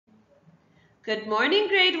Good morning,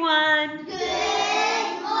 grade 1. Good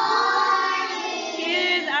morning.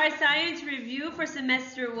 Here's our science review for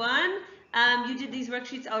semester 1. You did these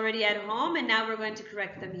worksheets already at home, and now we're going to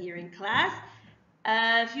correct them here in class.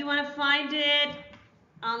 If you want to find it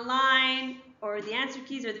online or the answer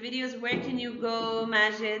keys or the videos, where can you go,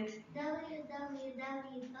 Majid?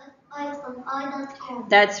 www.ifmi.com.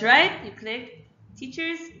 That's right. You click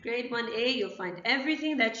Teachers, Grade 1A. You'll find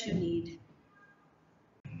everything that you need.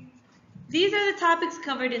 These are the topics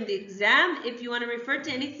covered in the exam. If you want to refer to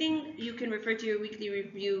anything, you can refer to your weekly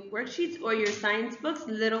review worksheets or your science books,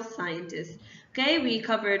 Little Scientist. Okay, we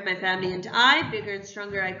covered My Family and I, Bigger and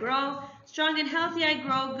Stronger I Grow, Strong and Healthy I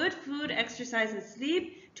Grow, Good Food, Exercise and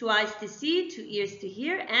Sleep, 2 eyes to see, 2 ears to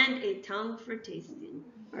hear, and a tongue for tasting.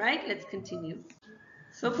 All right, let's continue.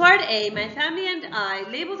 So part A, My Family and I,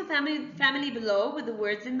 label the family below with the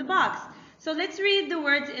words in the box. So let's read the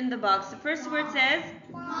words in the box. The first word says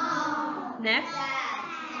Mom. next. Dad.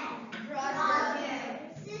 Brother.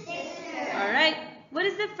 Sister. All right. What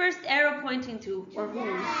is the first arrow pointing to, or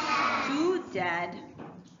who? Dad. To Dad.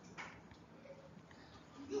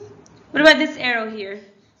 What about this arrow here?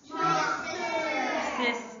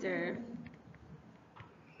 Sister.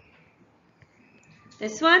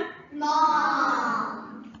 This one?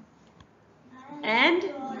 Mom. And?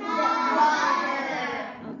 Brother.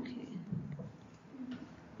 Okay.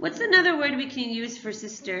 What's another word we can use for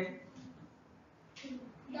sister?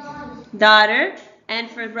 Daughter. And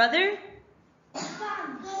for brother?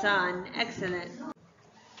 Son. Excellent.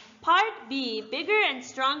 Part B, Bigger and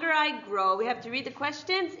Stronger I Grow. We have to read the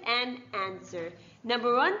questions and answer.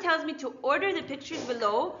 Number 1 tells me to order the pictures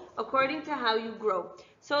below according to how you grow.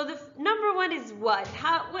 So the number 1 is what?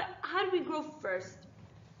 How do we grow first?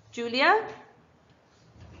 Julia?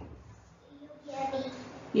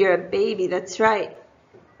 You're a baby, that's right.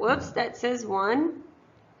 Whoops, that says 1.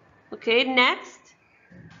 Okay, next.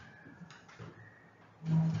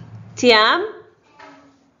 Tiam?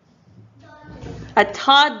 A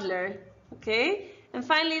toddler. Okay, and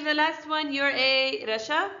finally the last one, you're a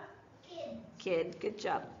Rasha? Kid. Good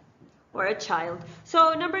job. Or a child.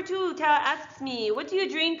 So number 2 asks me, what do you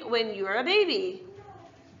drink when you're a baby?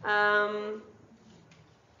 Zahra?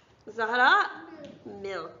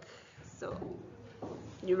 Milk. So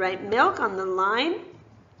you write milk on the line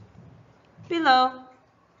below.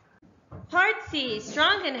 Part C,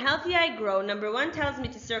 Strong and Healthy I Grow. Number 1 tells me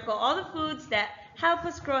to circle all the foods that help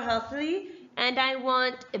us grow healthily, and I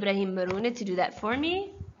want Ibrahim Marouna to do that for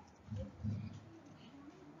me.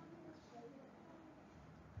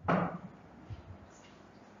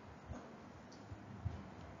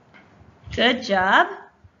 Good job.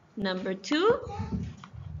 Number 2,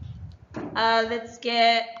 let's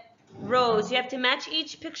get rows. You have to match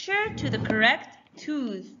each picture to the correct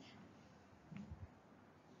tooth.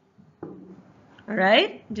 All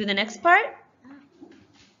right, do the next part.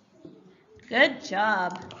 Good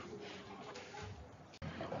job.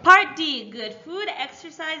 Part D, good food,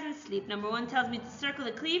 exercise, and sleep. Number 1 tells me to circle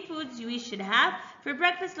the clean foods we should have for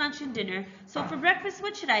breakfast, lunch, and dinner. So for breakfast,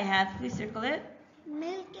 what should I have? Please circle it.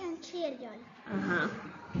 Milk and cereal.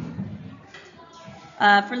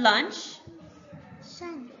 For lunch.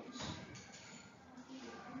 Sandwich.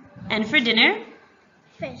 And for dinner.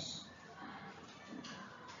 Fish.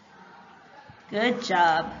 Good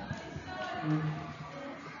job.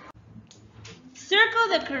 Circle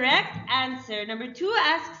the correct answer. Number 2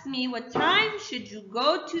 asks me, what time should you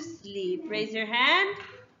go to sleep? Raise your hand.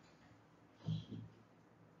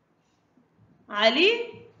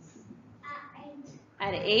 Ali?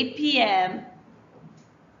 At 8 p.m.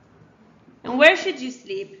 And where should you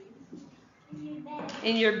sleep?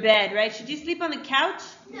 In your bed, right? Should you sleep on the couch?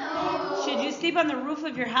 No. Should you sleep on the roof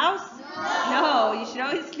of your house? No, you should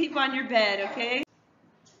always sleep on your bed, okay?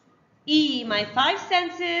 E, my 5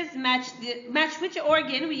 senses match which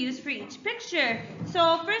organ we use for each picture.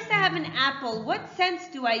 So first I have an apple. What sense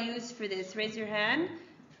do I use for this? Raise your hand.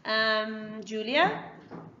 Julia?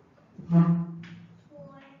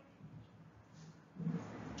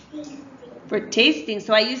 For tasting.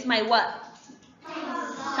 So I use my what?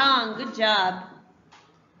 Tongue. Good job.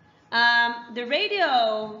 The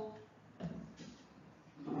radio.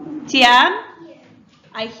 Tiam?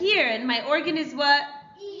 I hear, and my organ is what?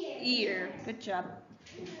 Ear. Good job.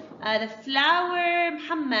 The flower,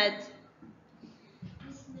 Muhammad.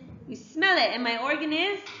 You smell it, and my organ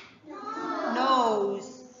is?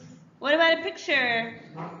 Nose. What about a picture?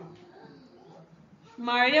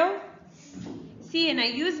 Mario? See, and I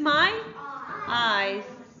use my eyes.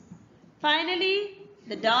 Finally,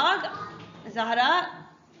 the dog, Zahra.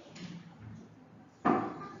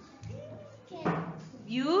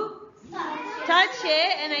 You? touch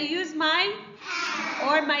it, and I use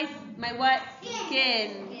my what?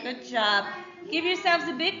 Skin. Good job. Give yourselves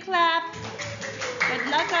a big clap. Good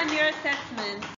luck on your assessments.